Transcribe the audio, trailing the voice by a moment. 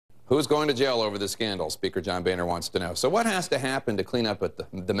Who's going to jail over this scandal? Speaker John Boehner wants to know. So what has to happen to clean up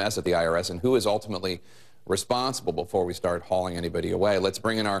the mess at the IRS, and who is ultimately responsible before we start hauling anybody away? Let's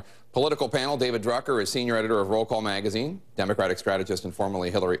bring in our political panel. David Drucker is senior editor of Roll Call magazine, Democratic strategist and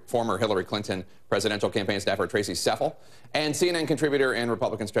former Hillary Clinton presidential campaign staffer Tracy Seffel, and CNN contributor and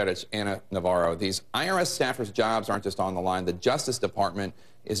Republican strategist Ana Navarro. These IRS staffers' jobs aren't just on the line. The Justice Department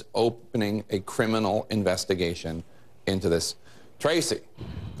is opening a criminal investigation into this. Tracy,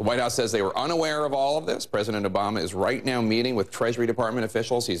 the White House says they were unaware of all of this. President Obama is right now meeting with Treasury Department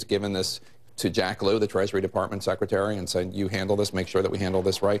officials. He's given this to Jack Lew, the Treasury Department Secretary, and said, you handle this, make sure that we handle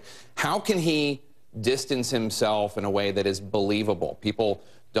this right. How can he distance himself in a way that is believable? People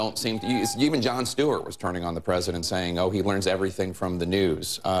don't seem to, even Jon Stewart was turning on the president saying, oh, he learns everything from the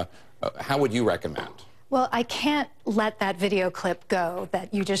news. How would you recommend? Well, I can't let that video clip go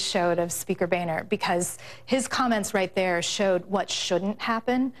that you just showed of Speaker Boehner, because his comments right there showed what shouldn't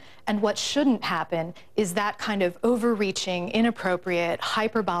happen. And what shouldn't happen is that kind of overreaching, inappropriate,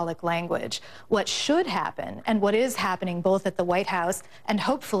 hyperbolic language. What should happen, and what is happening both at the White House and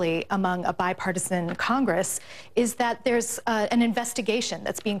hopefully among a bipartisan Congress, is that there's an investigation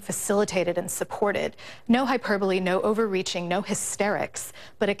that's being facilitated and supported. No hyperbole, no overreaching, no hysterics,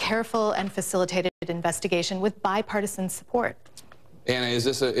 but a careful and facilitated investigation with bipartisan support. Anna,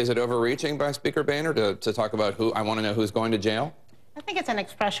 is it overreaching by Speaker Boehner to talk about who, I want to know who's going to jail? I think it's an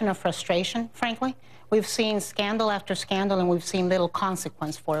expression of frustration, frankly. We've seen scandal after scandal, and we've seen little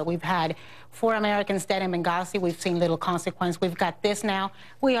consequence for it. We've had 4 Americans dead in Benghazi. We've seen little consequence. We've got this now.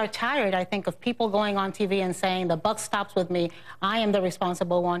 We are tired, I think, of people going on TV and saying, the buck stops with me. I am the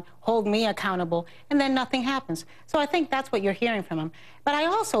responsible one. Hold me accountable. And then nothing happens. So I think that's what you're hearing from him. But I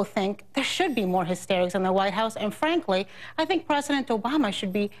also think there should be more hysterics in the White House. And frankly, I think President Obama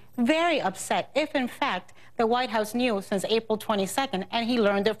should be very upset if, in fact, the White House knew since April 22nd, and he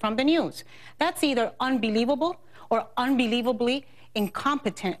learned it from the news. That's either unbelievable or unbelievably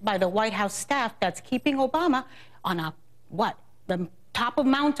incompetent by the White House staff that's keeping Obama on the top of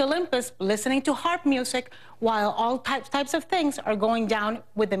Mount Olympus listening to harp music while all types of things are going down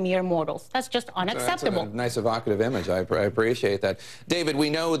with the mere mortals. That's just unacceptable. That's a nice evocative image. I appreciate that. David, we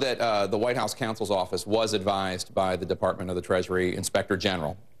know that the White House counsel's office was advised by the Department of the Treasury Inspector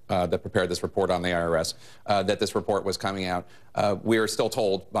General that prepared this report on the IRS, that this report was coming out. We are still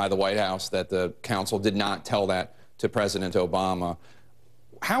told by the White House that the counsel did not tell that to President Obama.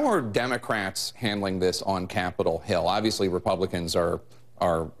 How are Democrats handling this on Capitol Hill? Obviously, Republicans are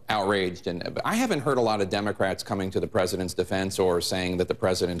outraged, but I haven't heard a lot of Democrats coming to the president's defense or saying that the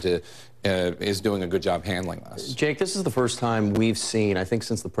president is doing a good job handling this. Jake, this is the first time we've seen, I think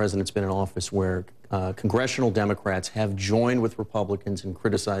since the president's been in office, where congressional Democrats have joined with Republicans in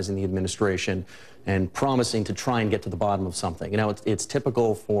criticizing the administration and promising to try and get to the bottom of something. You know, it's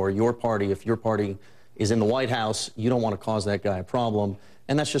typical for your party. If your party is in the White House, you don't want to cause that guy a problem.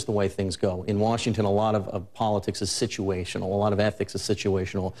 And that's just the way things go. In Washington, a lot of politics is situational. A lot of ethics is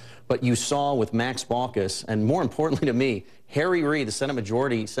situational. But you saw with Max Baucus, and more importantly to me, Harry Reid, the Senate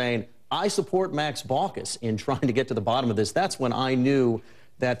Majority, saying, I support Max Baucus in trying to get to the bottom of this. That's when I knew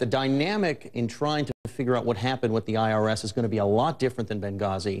that the dynamic in trying to figure out what happened with the IRS is going to be a lot different than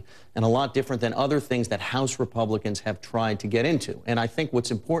Benghazi and a lot different than other things that House Republicans have tried to get into. And I think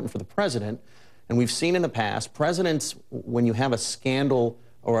what's important for the president, and we've seen in the past, presidents, when you have a scandal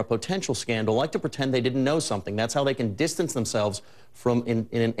or a potential scandal, like to pretend they didn't know something. That's how they can distance themselves from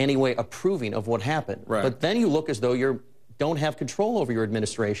in any way approving of what happened. Right. But then you look as though you don't have control over your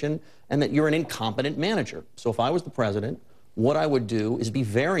administration and that you're an incompetent manager. So if I was the president, what I would do is be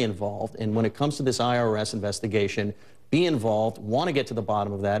very involved. And when it comes to this IRS investigation, be involved, want to get to the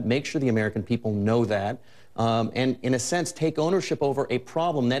bottom of that, make sure the American people know that, and in a sense take ownership over a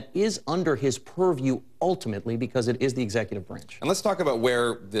problem that is under his purview ultimately, because it is the executive branch. And let's talk about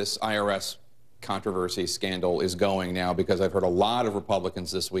where this IRS controversy scandal is going now, because I've heard a lot of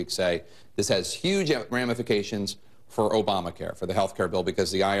Republicans this week say this has huge ramifications for Obamacare, for the health care bill,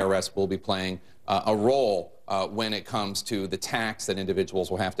 because the IRS will be playing a role when it comes to the tax that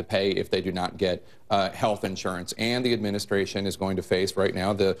individuals will have to pay if they do not get health insurance. And the administration is going to face right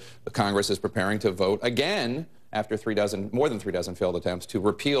now, the Congress is preparing to vote again after more than 3 dozen failed attempts to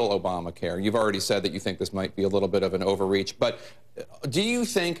repeal Obamacare. You've already said that you think this might be a little bit of an overreach, but do you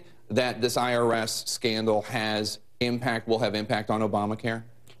think that this IRS scandal will have impact on Obamacare?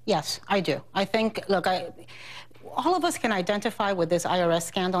 Yes, I do. I think, look, all of us can identify with this IRS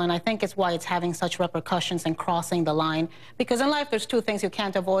scandal, and I think it's why it's having such repercussions and crossing the line. Because in life, there's 2 things you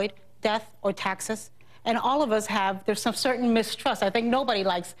can't avoid, death or taxes. And all of us there's some certain mistrust. I think nobody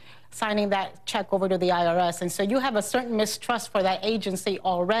likes signing that check over to the IRS. And so you have a certain mistrust for that agency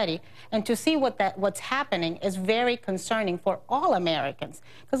already. And to see what's happening is very concerning for all Americans.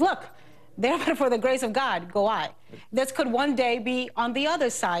 Because look, therefore, for the grace of God, go I. This could one day be on the other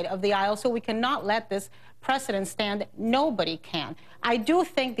side of the aisle, so we cannot let this precedent stand. Nobody can. I do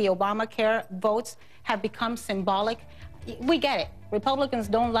think the Obamacare votes have become symbolic. We get it. Republicans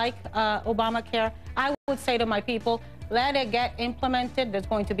don't like Obamacare. I would say to my people, let it get implemented. There's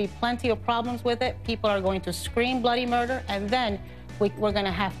going to be plenty of problems with it. People are going to scream bloody murder, and then we're going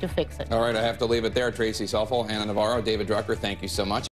to have to fix it. All right, I have to leave it there. Tracy Selfel, Hannah Navarro, David Drucker, thank you so much.